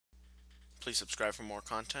Please subscribe for more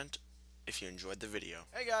content if you enjoyed the video.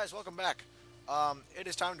 Hey guys, welcome back. It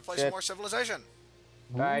is time to play some more Civilization.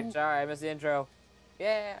 Alright, sorry, I missed the intro.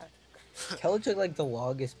 Yeah. Keller took like the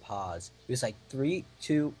longest pause. He was like 3,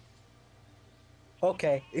 2.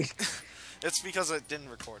 Okay. It's because it didn't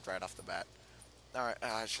record right off the bat. Alright,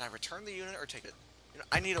 should I return the unit or take it? You know,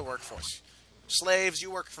 I need a workforce. Slaves, you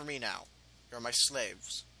work for me now. You're my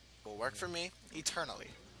slaves. You will work for me eternally.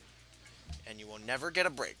 And you will never get a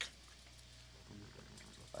break.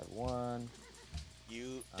 5-1.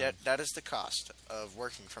 That is the cost of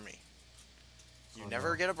working for me. You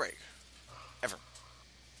never get a break. Ever.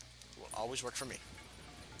 You will always work for me.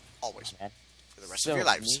 Always. Man. For the rest of your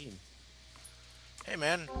lives. Hey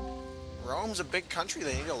man, Rome's a big country.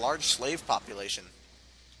 They need a large slave population.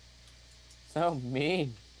 So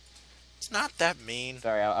mean. It's not that mean.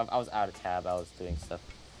 Sorry, I was out of tab. I was doing stuff.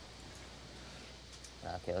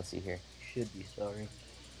 Okay, let's see here. Should be sorry.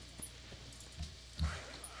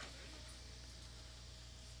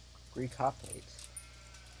 Greek hot plates.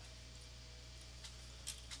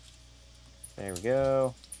 There we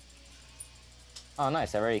go. Oh,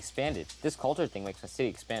 nice. I already expanded. This culture thing makes my city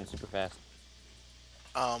expand super fast.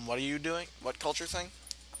 What are you doing? What culture thing?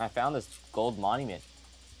 I found this gold monument.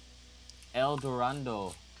 El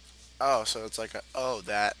Dorado. Oh, so it's like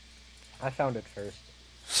that. I found it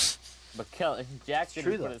first. But Jack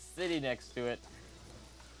didn't put though. a city next to it.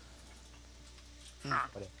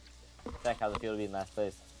 But Jack, how's it feel to be in last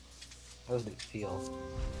place? how does it feel?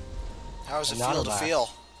 How does it Not feel to last. feel?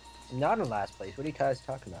 Not in last place. What are you guys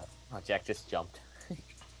talking about? Oh, Jack just jumped.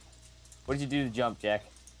 What did you do to jump, Jack?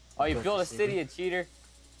 Oh, you Built built a a city, city. a cheater.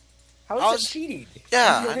 How is How's- that cheating?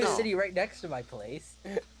 Yeah, There's I a know. city right next to my place.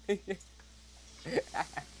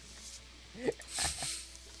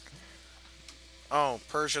 Oh,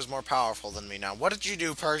 Persia's more powerful than me now. What did you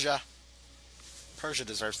do, Persia? Persia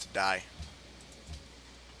deserves to die.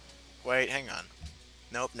 Wait, hang on.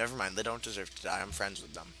 Nope, never mind. They don't deserve to die. I'm friends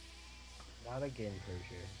with them. Not again,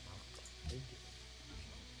 Persia. Thank you.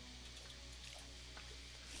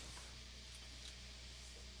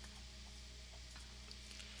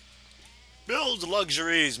 Build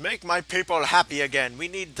luxuries. Make my people happy again. We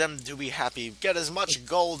need them to be happy. Get as much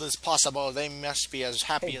gold as possible. They must be as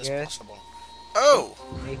happy Hey, as Gareth. possible. Oh!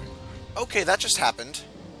 Make Okay, that just happened.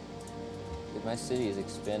 Dude, my city is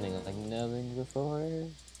expanding like never before.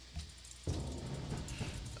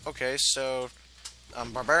 Okay, so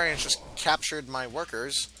barbarians just captured my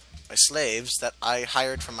workers, my slaves that I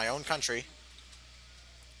hired from my own country,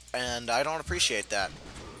 and I don't appreciate that.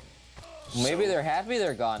 Maybe So- they're happy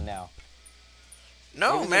they're gone now.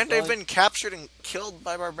 No, maybe man, they're they've going- been captured and killed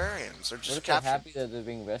by barbarians. They're What just if they're captured. happy that they're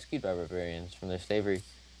being rescued by barbarians from their slavery?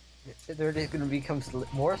 They're just gonna become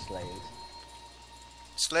more slaves.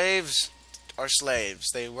 Slaves are slaves.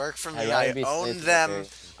 They work for I'd me. rather I be own slaves to them.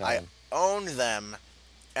 barbarians than I them. own them,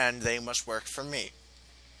 and they must work for me.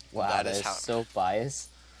 Wow, that that is is how- so biased.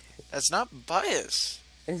 That's not bias.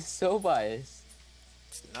 It's so biased.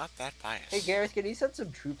 It's not that bias. Hey, Gareth, can you send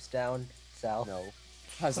some troops down south? No.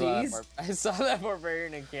 I Please? saw that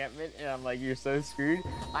barbarian encampment, and I'm like, you're so screwed.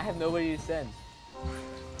 I have nobody to send.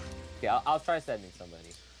 Okay, I'll try sending somebody.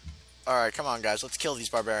 Alright, come on, guys. Let's kill these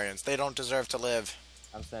barbarians. They don't deserve to live.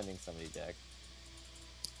 I'm sending somebody, Jack.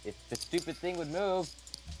 If the stupid thing would move.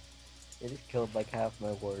 It just killed like half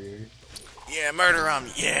my warriors. Yeah, murder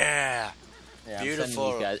them. Yeah. Yeah, I'm Beautiful.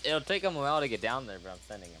 sending these guys. It'll take them a while to get down there, but I'm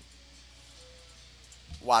sending them.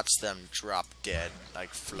 Watch them drop dead like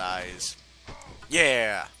flies.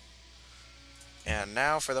 Yeah. And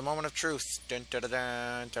now for the moment of truth. Dun, dun, dun,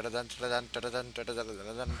 dun, dun, dun, dun, dun, dun, dun, dun, dun,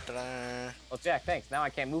 dun, dun, dun. Well, Jack, thanks. Now I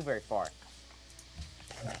can't move very far.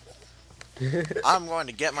 I'm going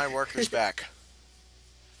to get my workers back.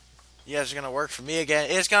 You guys are going to work for me again.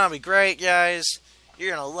 It's going to be great, guys.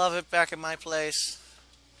 You're going to love it back at my place.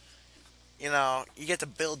 You know, you get to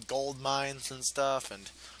build gold mines and stuff and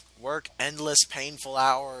work endless painful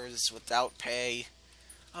hours without pay.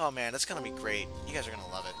 Oh man, it's going to be great. You guys are going to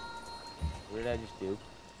love it. What did I just do?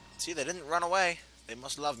 See, they didn't run away. They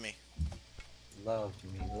must love me. Love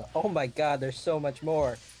me. Oh my god, there's so much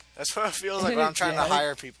more. That's what it feels like when I'm trying to Yeah.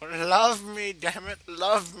 hire people. Love me, damn it.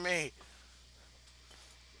 Love me.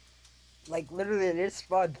 Like, literally, it just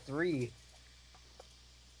spawned 3.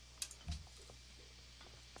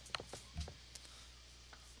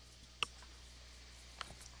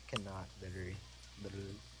 I cannot, literally.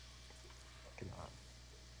 I cannot.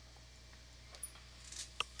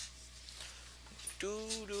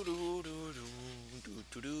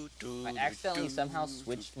 I accidentally somehow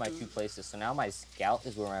switched my 2 places, so now my scout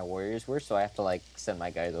is where my warriors were, so I have to, like, send my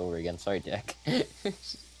guys over again. Sorry, Jack.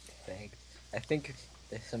 Thanks. I think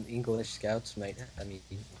Some English scouts might. I mean,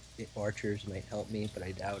 archers might help me, but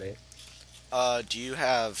I doubt it. Do you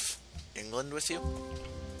have England with you?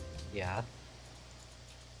 Yeah.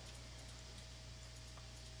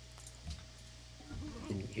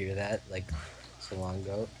 Didn't you hear that like so long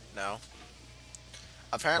ago? No.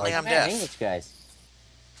 Apparently, Like- I'm Man, deaf. English guys.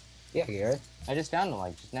 Yeah, Garrett. I just found them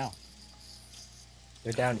like just now.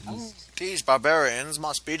 They're down east. These barbarians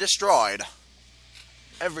must be destroyed.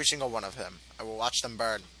 Every single one of them. I will watch them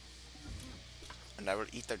burn. And I will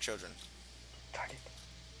eat their children. Darn it.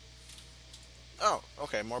 Oh,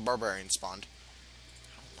 okay, more barbarians spawned.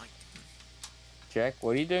 I don't like Jack,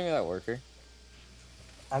 what are you doing with that worker?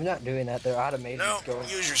 I'm not doing that. They're automated. No, Going.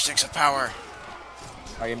 use your sticks of power.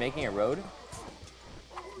 Are you making a road?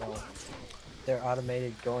 No. They're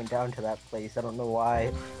automated going down to that place. I don't know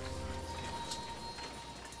why.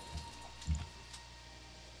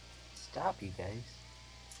 Stop, you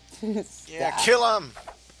guys. Yeah, kill them.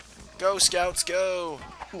 Go, scouts, go.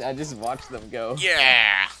 I just watched them go.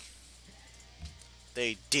 Yeah.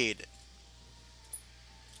 They did.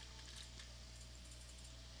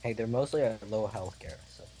 Hey, they're mostly at low health, Garrett,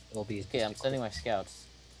 so it'll be. Okay, I'm sending my scouts.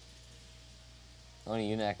 Only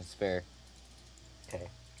unit I can spare. Okay.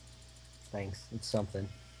 Thanks. It's something.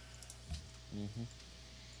 Mm-hmm.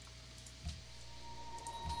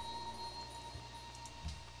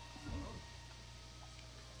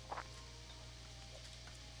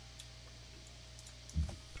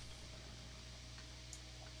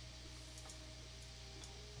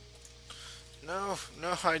 No,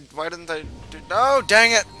 why didn't I do... No,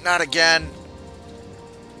 dang it, not again.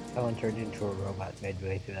 Helen turned into a robot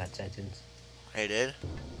midway through that sentence. I did.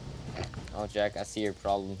 Oh, Jack, I see your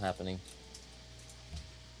problem happening.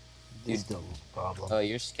 Dude. It's no problem. Oh,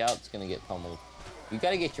 your scout's gonna get pummeled. You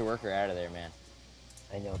gotta get your worker out of there, man.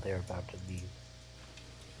 I know they're about to leave.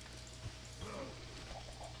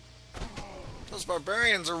 Those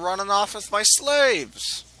barbarians are running off with my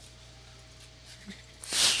slaves.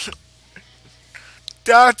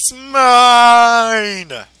 That's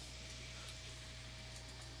mine!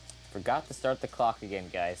 Forgot to start the clock again,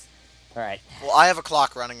 guys. Alright. Well, I have a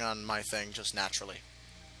clock running on my thing just naturally.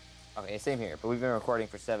 Okay, same here, but we've been recording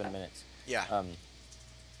for 7 minutes. Yeah.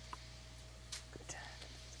 Good.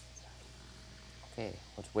 Okay,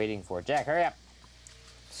 what's waiting for? Jack, hurry up!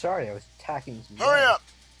 Sorry, I was attacking some Hurry guys. up!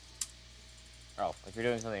 Oh, if you're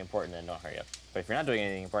doing something important, then don't hurry up. But if you're not doing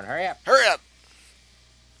anything important, hurry up! Hurry up!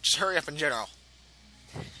 Just hurry up in general.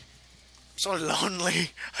 I'm so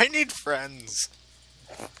lonely. I need friends.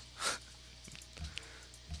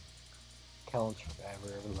 Killing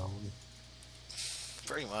forever alone.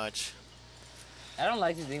 Pretty much. I don't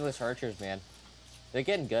like these English archers, man. They're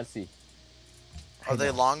getting gutsy. Are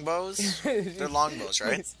they longbows? They're longbows,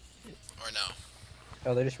 right? Or no?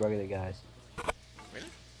 Oh, they're just regular guys. Really?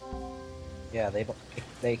 Yeah, they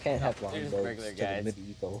can't have they're just longbows regular to guys. the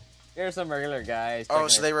medieval. Here's some regular guys. Oh, checking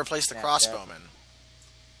so their they replaced the Snapchat. crossbowmen.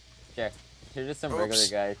 Jack, here's just some Oops. regular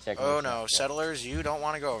guys checking Oh their no, Snapchat. settlers, you don't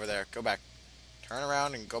want to go over there. Go back. Turn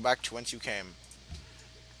around and go back to whence you came.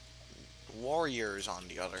 Warriors, on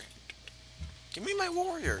the other. Give me my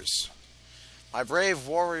warriors. My brave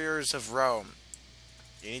warriors of Rome.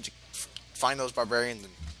 You need to find those barbarians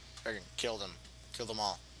and friggin' kill them. Kill them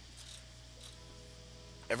all.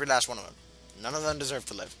 Every last one of them. None of them deserve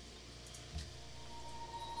to live.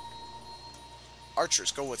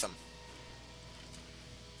 Archers, go with them.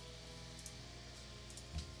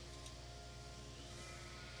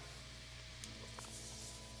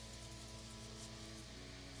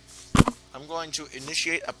 I'm going to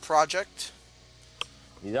initiate a project.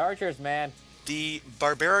 These archers, man. The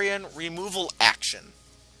Barbarian Removal Action.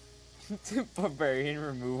 Barbarian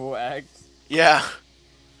removal act. Yeah.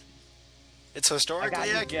 It's I historically got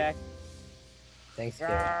you, accurate. Jack. Thanks,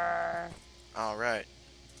 Garrett. Grrr. Alright.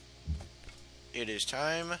 It is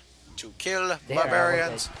time to kill There,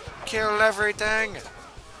 barbarians. Kill everything.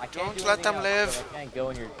 I can't Don't do let anything them else, live. but I can't go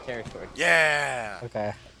in your territory. Yeah.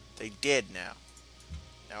 Okay, They did now.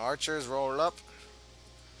 Now archers, roll up.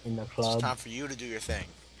 in the It's club. time for you to do your thing.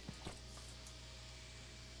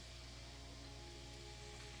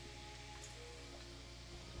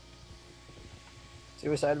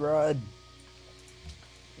 Suicide rod.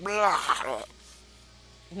 Blah.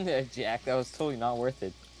 Jack, that was totally not worth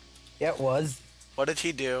it. Yeah, it was. What did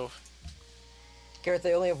he do? Garrett,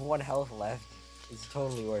 they only have 1 health left. It's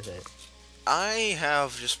totally worth it. I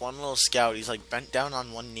have just one little scout. He's like bent down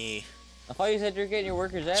on one knee. I thought you said you're getting your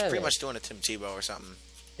workers out He's of pretty there. much doing a Tim Tebow or something.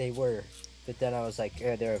 They were. But then I was like,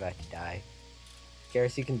 they're about to die.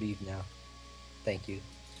 Garrett, you can leave now. Thank you.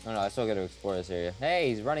 No, I still got to explore this area. Hey,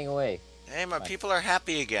 he's running away. Hey, my Fine. people are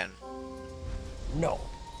happy again. No.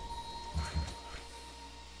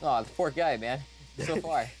 Oh, the poor guy, man. So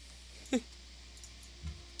far. I'm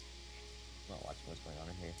not watching what's going on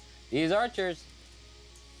in here. These archers.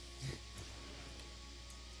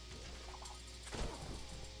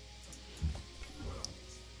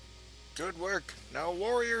 Good work. Now,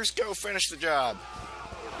 warriors, go finish the job.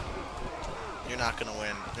 You're not gonna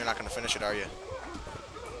win. You're not gonna finish it, are you?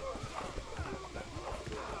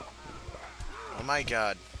 Oh my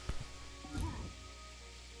god.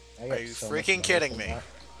 I got Are you so much freaking money kidding from me? that.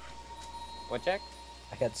 What, Jack?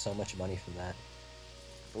 I got so much money from that.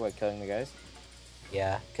 For what, killing the guys?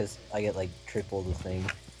 Yeah, because I get like triple the thing.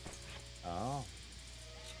 Oh.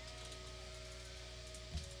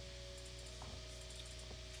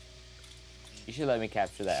 You should let me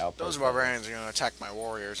capture that outpost. Those barbarians are gonna attack my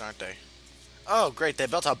warriors, aren't they? Oh, great. They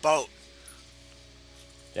built a boat.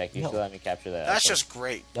 Jack, you No. should let me capture that That's outpost. just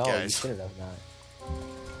great, No, you guys. should have not.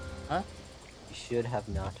 Huh? You should have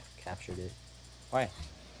not captured it. Why?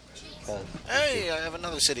 Because Hey, I have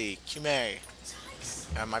another city, Kume.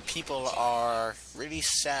 And my people are really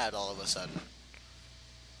sad all of a sudden.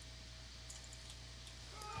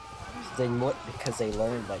 because they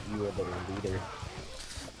learned that you were their leader.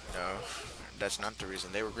 No, that's not the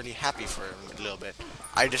reason. They were really happy for a little bit.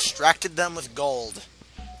 I distracted them with gold.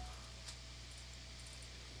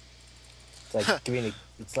 It's like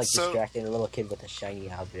it's like So- distracting a little kid with a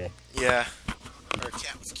shiny object. Yeah. Or a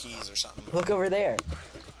cat with keys or something. Look over there.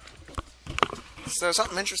 So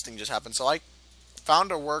something interesting just happened. So I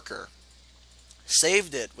found a worker,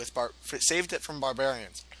 saved it from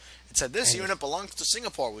barbarians. It said, this unit belongs to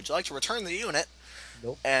Singapore. Would you like to return the unit?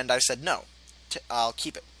 Nope. And I said, no. I'll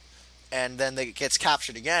keep it. And then it gets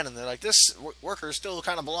captured again, and they're like, this worker still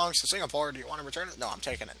kind of belongs to Singapore. Do you want to return it? No, I'm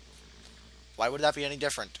taking it. Why would that be any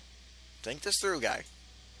different? Think this through, guy.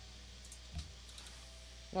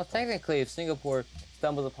 Well, technically, if Singapore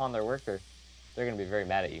stumbles upon their worker, they're going to be very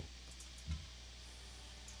mad at you.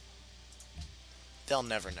 They'll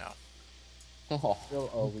never know. Oh, They'll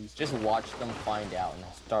always. just watch them find out and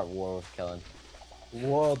start war with killing.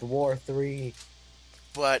 World War III.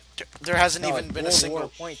 But there hasn't No, even it's been a World single...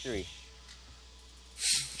 War .3.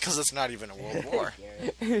 Because it's not even a world war.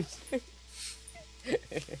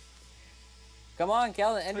 Come on,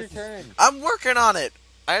 Kellen, end your turn. I'm working on it.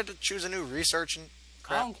 I had to choose a new research and I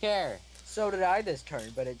crap. don't care. So did I this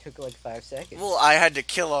turn, but it took like 5 seconds. Well, I had to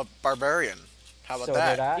kill a barbarian. How about so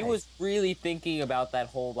that? did I. He was really thinking about that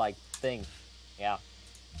whole, like, thing. Yeah.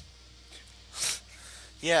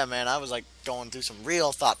 Yeah, man, I was like going through some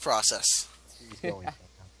real thought process. He's going down.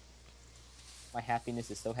 My happiness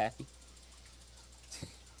is so happy.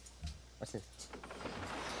 What's this?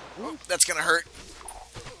 Oh, that's gonna hurt.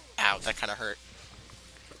 Ow, that kind of hurt.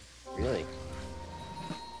 Really?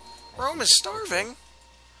 Rome is starving.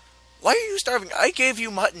 Why are you starving? I gave you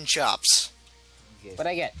mutton chops. Okay. What'd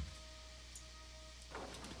I get?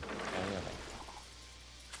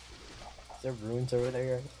 Is there ruins over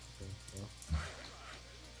there? No.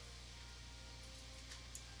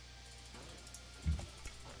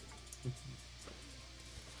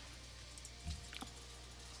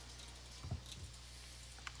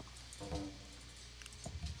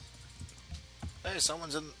 Hey,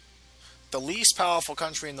 someone's in... The least powerful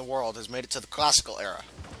country in the world has made it to the classical era.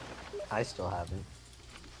 I still haven't.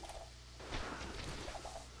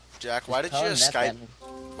 Jack, why did you Tell him just that, Skype... Batman.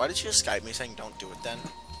 Why did you just Skype me saying don't do it then?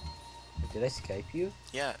 Did I Skype you?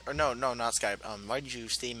 Yeah, or no, not Skype. Why did you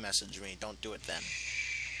Steam message me? Don't do it then.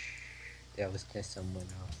 That was to someone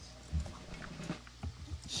else.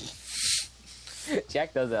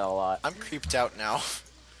 Jack does that a lot. I'm creeped out now.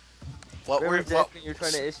 What Remember, were... Jack, when you're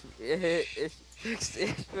trying to hit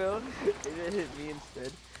Ishmael, and then hit me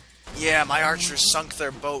instead? Yeah, my archers sunk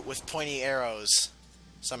their boat with pointy arrows.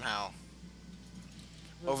 Somehow.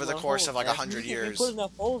 Over the course of like 100 years. If you put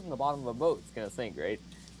enough holes in the bottom of a boat, it's gonna sink, right?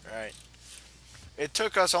 Right. It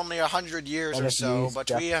took us only 100 years And or if you so, use but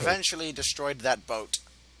duct we tape. eventually destroyed that boat.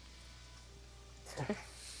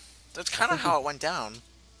 That's kind of how it went down.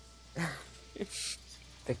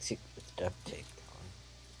 Fix it with duct tape.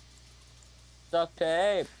 Duct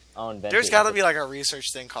tape. I'll invent There's it. got to be like a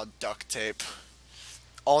research thing called duct tape.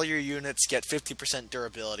 All your units get 50%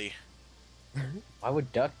 durability. Why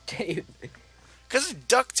would duct tape? Because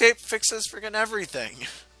duct tape fixes freaking everything.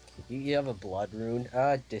 You have a blood rune.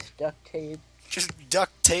 Just duct tape. Just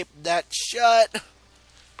duct tape that shut.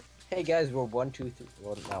 Hey guys, we're 1, 2, 3.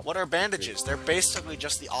 Well, no, What are bandages? They're basically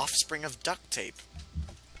just the offspring of duct tape.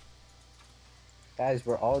 Guys,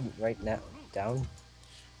 we're all right now down.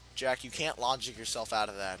 Jack, you can't logic yourself out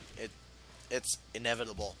of that. It's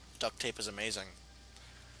inevitable. Duct tape is amazing.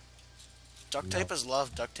 Duct No. tape is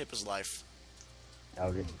love, duct tape is life.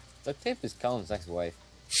 Doubt it. Duct tape is Cullen's ex-wife.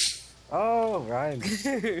 Oh, rhymes.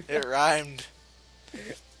 It rhymed.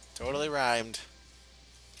 Totally rhymed.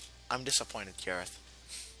 I'm disappointed, Gareth.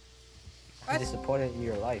 I'm disappointed in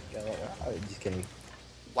your life. I'm just kidding.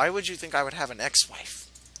 Why would you think I would have an ex-wife?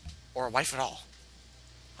 Or a wife at all?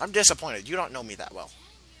 I'm disappointed. You don't know me that well.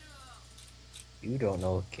 You don't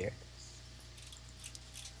know Gareth.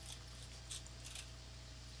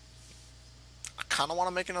 I kind of want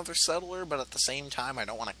to make another settler, but at the same time, I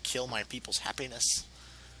don't want to kill my people's happiness.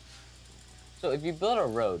 So if you build a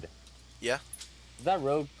road, Yeah. does that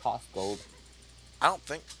road cost gold? I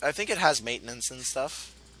think it has maintenance and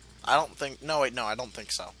stuff. I don't think... No, wait, no, I don't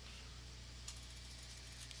think so.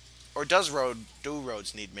 Or do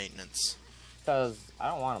roads need maintenance? Because I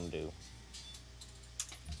don't want them to.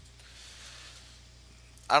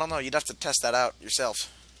 I don't know, you'd have to test that out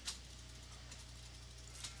yourself.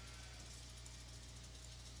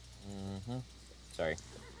 Mm-hmm. Sorry.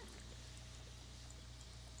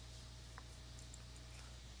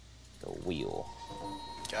 The wheel.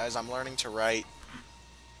 Guys, I'm learning to write.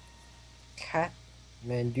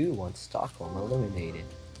 Kathmandu wants Stockholm eliminated.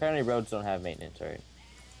 Apparently roads don't have maintenance, right?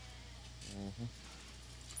 Mm-hmm.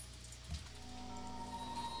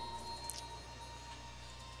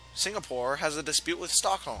 Singapore has a dispute with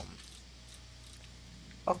Stockholm.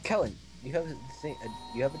 Oh, Kellen, you have a thing.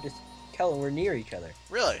 Kellen, we're near each other.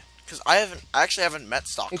 Really? Because I actually haven't met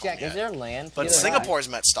Stockholm Hey, Jack, yet. is there land? But to the Singapore's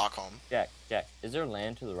met Stockholm. Jack, is there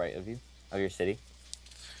land to the right of you? Of your city?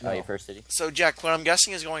 No. Your first city? So, Jack, what I'm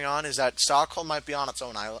guessing is going on is that Stockholm might be on its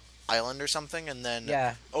own island or something, and then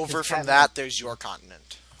Yeah. over 'cause from that, there's your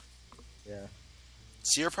continent. Yeah.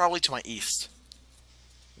 So you're probably to my east.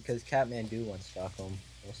 Because Kathmandu wants Stockholm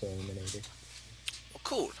also eliminated. Well,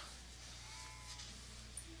 cool.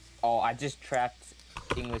 Oh, I just trapped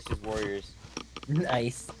English's warriors.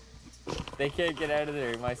 Nice. They can't get out of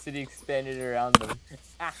there. My city expanded around them.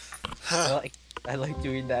 I like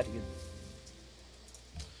doing that.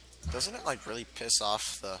 Doesn't it, like, really piss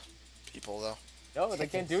off the people, though? No, they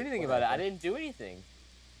can't do anything about it. I didn't do anything.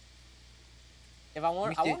 If I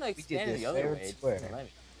want to expand it the other way. It's not let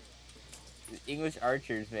me. The English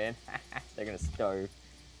archers, man. They're gonna starve.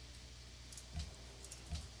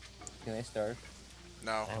 Can they starve?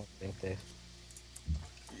 No. I don't think they.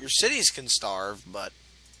 Your cities can starve, but...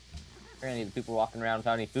 Apparently the people walking around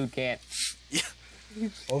without any food can't. Yeah.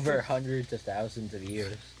 Over hundreds of thousands of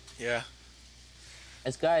years. Yeah.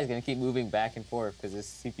 This guy is gonna keep moving back and forth because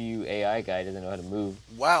this CPU AI guy doesn't know how to move.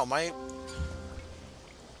 Wow,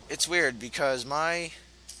 It's weird, because my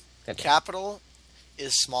capital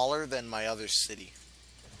is smaller than my other city.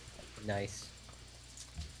 Nice.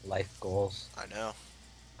 Life goals. I know.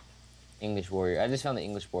 English warrior. I just found the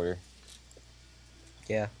English border.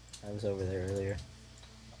 Yeah, I was over there earlier.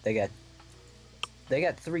 They got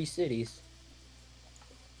 3 cities.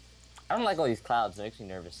 I don't like all these clouds. It makes me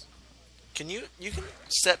nervous. You can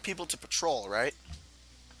set people to patrol, right?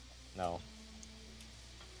 No,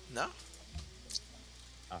 No?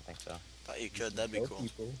 I don't think so. Thought you could, that'd be More cool.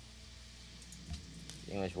 people.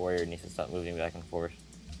 The English warrior needs to stop moving back and forth.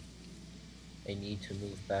 They need to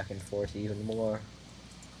move back and forth even more.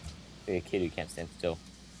 Be a kid who can't stand still.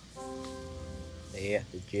 They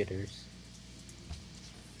have the jitters.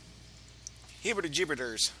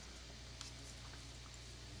 Hibbity-jibbiters.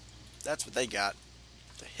 That's what they got.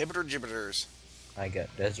 The hibbiter-jibbiters. I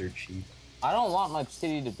got desert sheep. I don't want my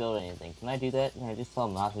city to build anything. Can I do that? Can I just tell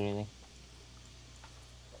them not to do anything?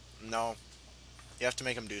 No. You have to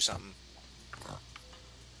make them do something.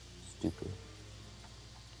 Stupid.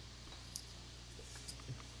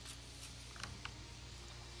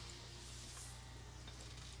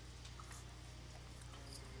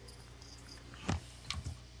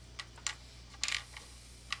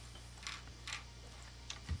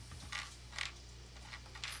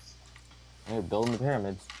 You're building the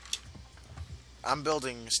pyramids. I'm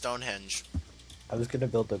building Stonehenge. I was gonna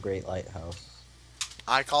build a great lighthouse.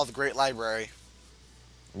 I call the Great Library.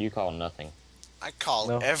 You call nothing. I call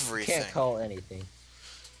No, everything. Can't call anything.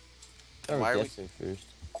 Then why are we... guess it first?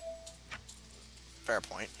 Fair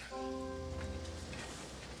point.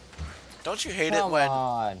 Don't you hate Come it when...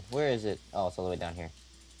 on. Where is it? Oh, it's all the way down here.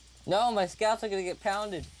 No, my scouts are gonna get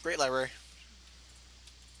pounded. Great Library.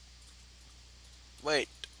 Wait.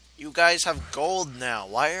 You guys have gold now.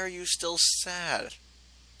 Why are you still sad?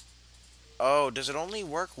 Oh, does it only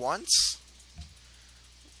work once?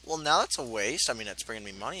 Well, now that's a waste. I mean, it's bringing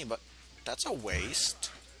me money, but that's a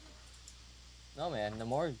waste. No, man. The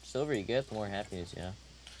more silver you get, the more happiness, you know?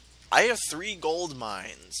 I have 3 gold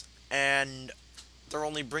mines, and they're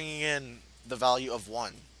only bringing in the value of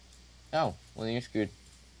 1. Oh, well, then you're screwed.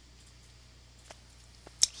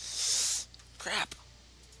 Crap.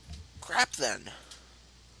 Crap then.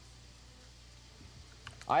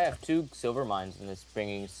 I have 2 silver mines, and it's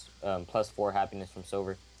bringing +4 happiness from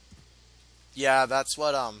silver. Yeah, that's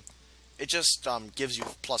what, it just, gives you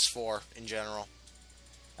 +4 in general.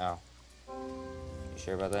 Oh. You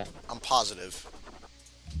sure about that? I'm positive.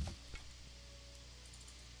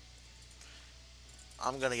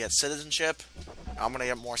 I'm gonna get citizenship. I'm gonna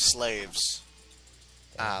get more slaves.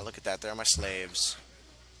 Ah, look at that. There are my slaves.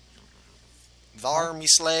 Thar me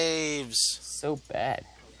slaves. So bad.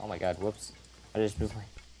 Oh my god, whoops. I just moved my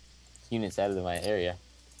units out of my area.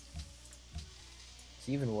 It's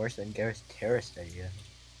even worse than Garrett's terrorist idea.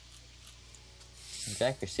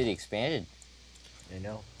 Jack, your city expanded. I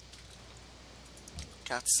know.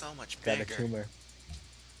 Got so much Got bigger. a tumor.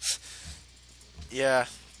 Yeah,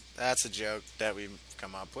 that's a joke that we've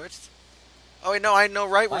come up with. Oh wait, no, I know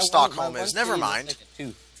right where Stockholm is. Never mind. Like a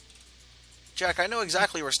tooth. Jack, I know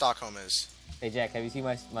exactly where Stockholm is. Hey Jack, have you seen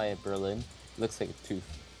my Berlin? Looks like a tooth.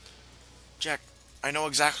 Jack, I know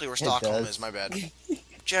exactly where Stockholm is. My bad.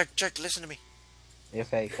 Jack, listen to me.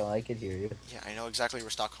 Okay, I can hear you. Yeah, I know exactly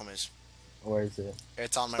where Stockholm is. Where is it?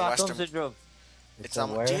 It's on my Stockholm western. syndrome. It's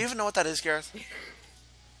on. Do you even know what that is, Gareth? Is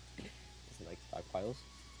it like stockpiles?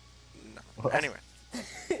 No. Anyway.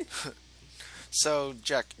 So,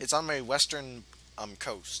 Jack, it's on my western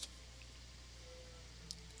coast.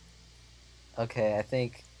 Okay, I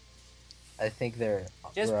think we're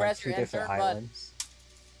on press 2 your different insert button. islands.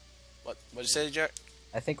 What'd you say, Jack?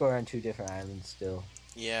 I think we're on 2 different islands still.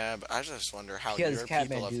 Yeah, but I just wonder how Because your people have...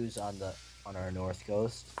 Kathmandu's on our north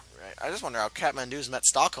coast. Right. I just wonder how Kathmandu's met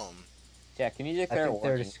Stockholm. Jack, can you declare think war on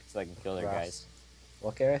they're England so I can kill their Ross. guys?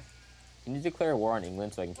 What, Gareth? Can you declare war on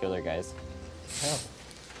England so I can kill their guys? Hell.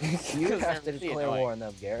 You Because have to they're really declare annoying. war on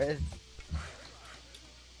them, Gareth.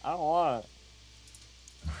 I don't want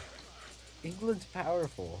England's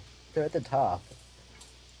powerful. They're at the top.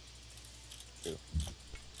 to.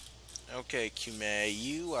 Okay, Kume,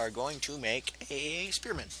 you are going to make a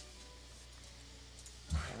spearman.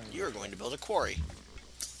 You are going to build a quarry.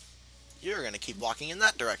 You're going to keep walking in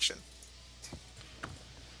that direction.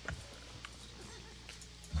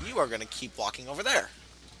 You are going to keep walking over there.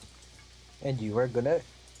 And you are gonna...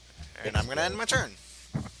 And I'm going to end my turn.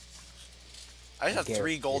 I just have Gareth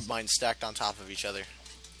 3 gold is- mines stacked on top of each other.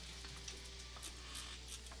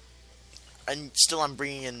 And still I'm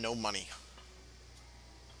bringing in no money.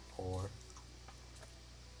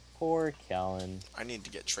 Poor Kellen. I need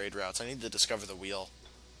to get trade routes. I need to discover the wheel.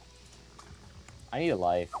 I need a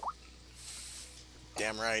life.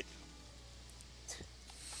 Damn right.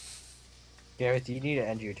 Gareth, you need to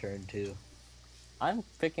end your turn, too. I'm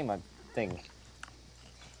picking my thing.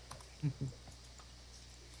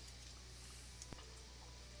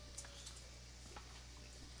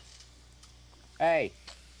 Hey.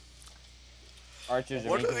 Archers are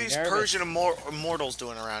What are making me these nervous. Persian immortals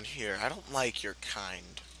doing around here? I don't like your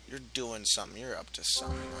kind. You're doing something. You're up to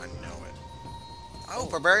something. I know it. Oh,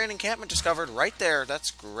 barbarian encampment discovered right there.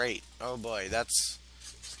 That's great. Oh boy, that's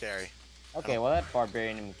scary. Okay, well that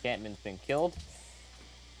barbarian encampment's been killed.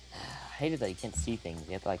 I hate it that you can't see things.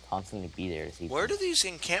 You have to like constantly be there to see Where do things.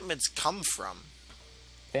 these encampments come from?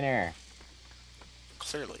 Thin air.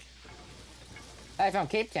 Clearly. I found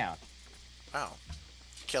Cape Town. Oh.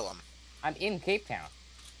 Kill him. I'm in Cape Town.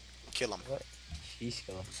 Kill him. What? Sheesh,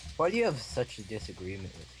 why do you have such a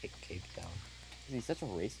disagreement with Cape Town? He's such a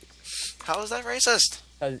racist. How is that racist?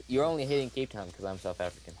 Because you're only hating Cape Town because I'm South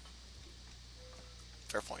African.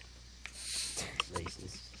 Fair point.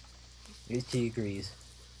 Racist. He agrees.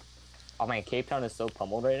 Oh man, Cape Town is so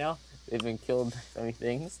pummeled right now. They've been killed by so many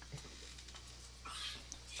things.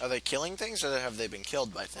 Are they killing things, or have they been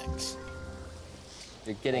killed by things?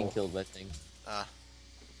 They're getting killed by things.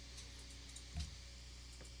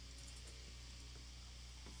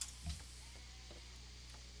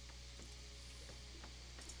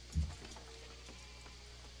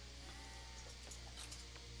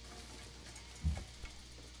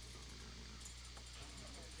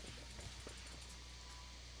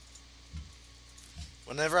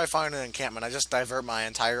 Whenever I find an encampment, I just divert my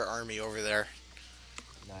entire army over there.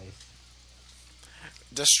 Nice.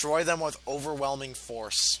 Destroy them with overwhelming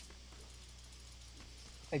force.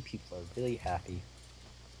 My people are really happy.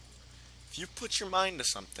 If you put your mind to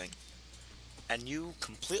something, and you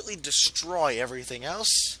completely destroy everything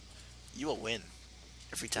else, you will win.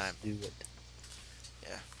 Every time. Do it.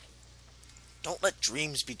 Yeah. Don't let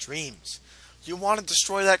dreams be dreams. You want to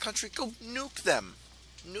destroy that country? Go nuke them.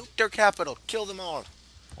 Nuke their capital. Kill them all.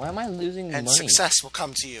 Why am I losing And money? success will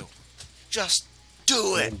come to you. Just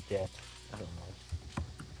do it. And death. I don't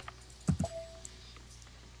know.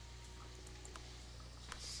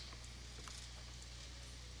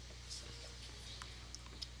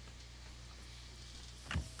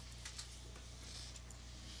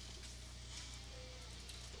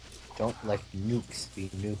 Don't let nukes be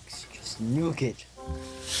nukes. Just nuke it.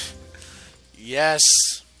 Yes.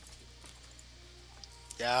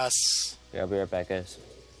 Yes. Yeah, I'll be right back, guys.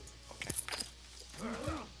 Okay.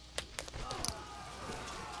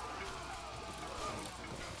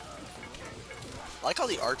 I like how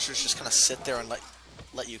the archers just kind of sit there and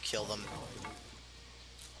let you kill them.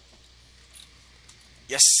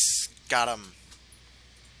 Yes, got him.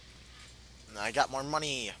 I got more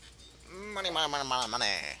money. Money, money, money, money, money.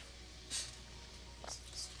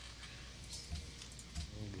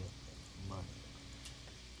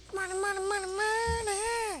 Money, money, money,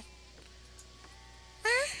 money.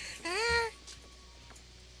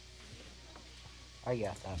 I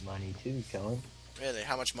got that money too, Kellen. Really?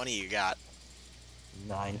 How much money you got?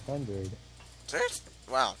 900.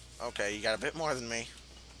 Wow. Okay, you got a bit more than me.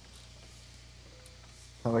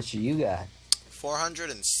 How much do you got?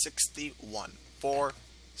 461.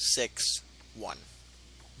 461.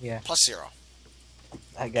 Yeah. Plus 0.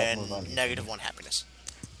 I got and more money. negative 1 happiness.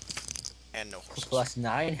 And no horses. Plus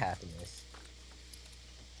 9 happiness.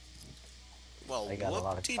 Well, I got a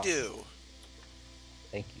lot of whoop-de-doo.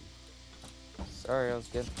 Thank you. Sorry, I was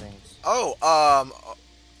getting things. Oh,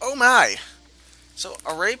 oh my. So,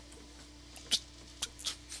 a rape?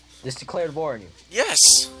 Just declared war on you. Yes.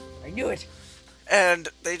 I knew it. And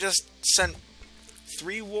they just sent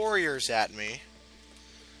 3 warriors at me.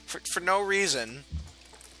 For no reason.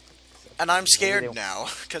 And I'm scared now,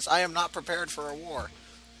 because I am not prepared for a war.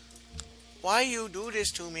 Why you do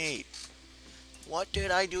this to me? What did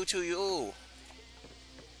I do to you?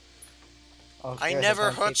 Oh, I never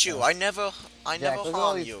hurt you. I never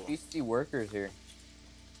harm you. You see workers here.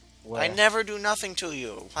 Where? I never do nothing to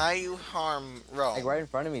you. Why you harm Rome? Like right in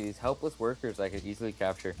front of me, these helpless workers I could easily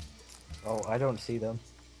capture. Oh, I don't see them.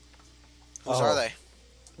 Whose are they?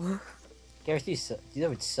 Gareth, these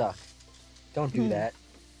would suck. Don't do that.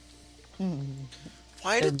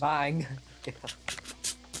 Why They're did? mine.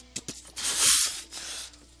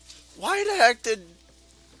 Why the heck did?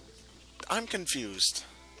 I'm confused.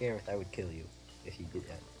 Gareth, I would kill you if you did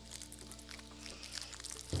that.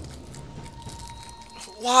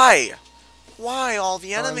 Why? Why all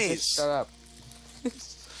the Someone enemies? Shut up.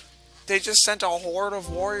 They just sent a horde of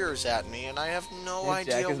warriors at me, and I have no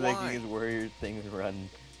idea Jack is why. making his warrior things run.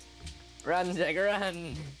 Run, Jack,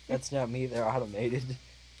 run! That's not me. They're automated.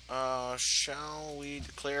 Shall we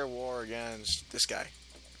declare war against this guy?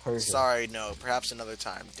 Persia. Sorry, no. Perhaps another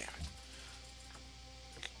time. Damn it.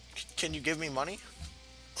 Can you give me money?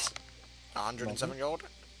 107 gold?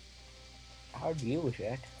 How do you,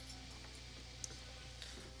 Jack?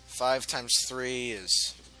 5 times 3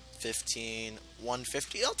 is 15.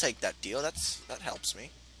 150. I'll take that deal. That helps me.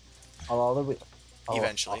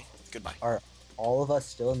 Eventually. Goodbye. Are all of us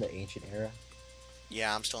still in the ancient era?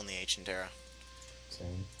 Yeah, I'm still in the ancient era.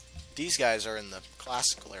 Same. These guys are in the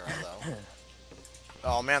classical era, though.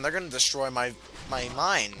 Oh man, they're gonna destroy my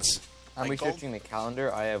mines. I'm Like researching the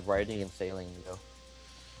calendar. I have writing and sailing to go.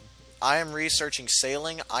 I am researching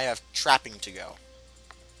sailing. I have trapping to go.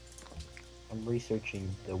 I'm researching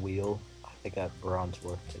the wheel. I got bronze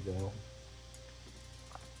work to go.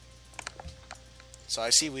 So I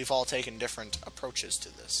see we've all taken different approaches to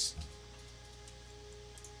this.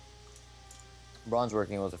 Bronze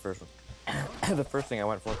working was the first one. The first thing I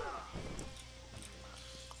went for.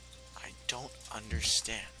 I don't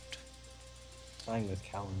understand. Playing with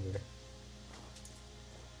calendar.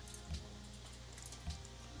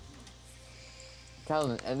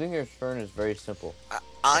 Calvin, ending your turn is very simple.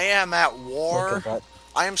 I am at Look war. at that.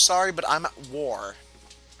 I am sorry, but I'm at war.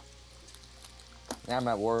 Now I'm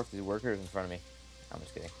at war with these workers in front of me. I'm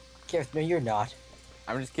just kidding. Gareth, no, you're not.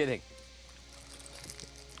 I'm just kidding.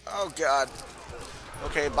 Oh god.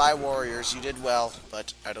 Okay, bye warriors. You did well,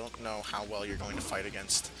 but I don't know how well you're going to fight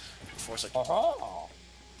against force. Like,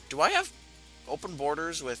 do I have open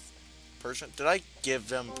borders with Persia? Did I give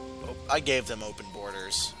them? I gave them open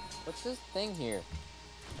borders. What's this thing here?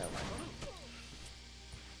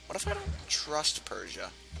 What if I don't trust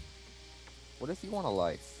Persia? What if you want a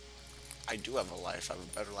life? I do have a life. I have a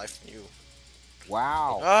better life than you.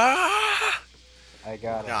 Wow. Ah! I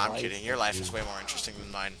got No, I'm kidding. Your life is way more interesting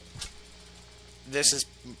than mine. This is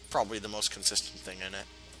probably the most consistent thing in it.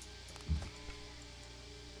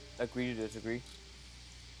 Agree to disagree?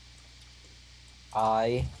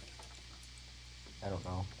 I don't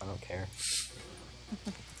know. I don't care.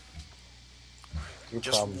 Your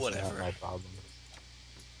Just problems are whatever. not my problems.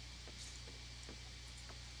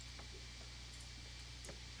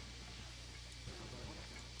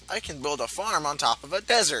 I can build a farm on top of a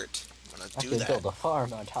desert. I'm gonna I do can that. build a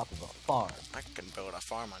farm on top of a farm. I can build a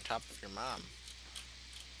farm on top of your mom.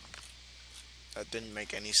 That didn't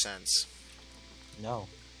make any sense. No.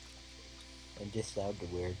 It just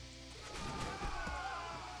sounded weird.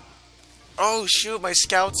 Oh shoot, my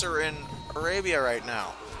scouts are in Arabia right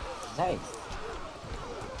now. Nice.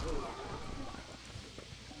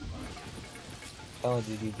 Oh,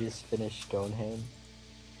 did you just finish Stonehenge?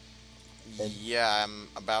 Yeah, I'm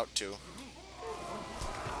about to.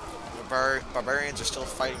 Barbarians are still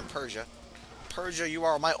fighting Persia. Persia, you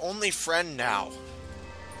are my only friend now.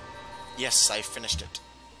 Yes, I finished it.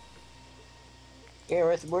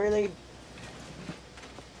 Gareth, really?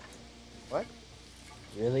 What?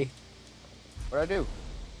 Really? What'd I do?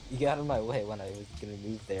 You got in my way when I was gonna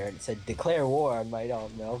move there and it said declare war on my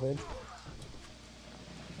Melvin.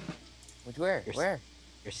 Which where? Where?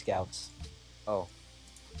 Your scouts. Oh.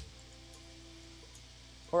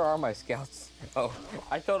 Where are my scouts? Oh,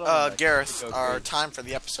 I told them. Gareth, our time for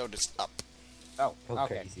the episode is up. Oh, Go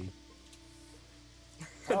okay. crazy.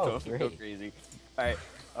 Don't great. go crazy. Alright,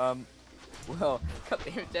 well,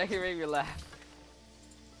 Jackie made me laugh.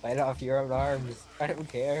 Fight off your own arms. I don't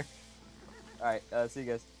care. Alright, see you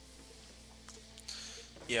guys.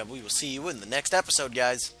 Yeah, we will see you in the next episode,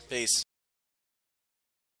 guys. Peace.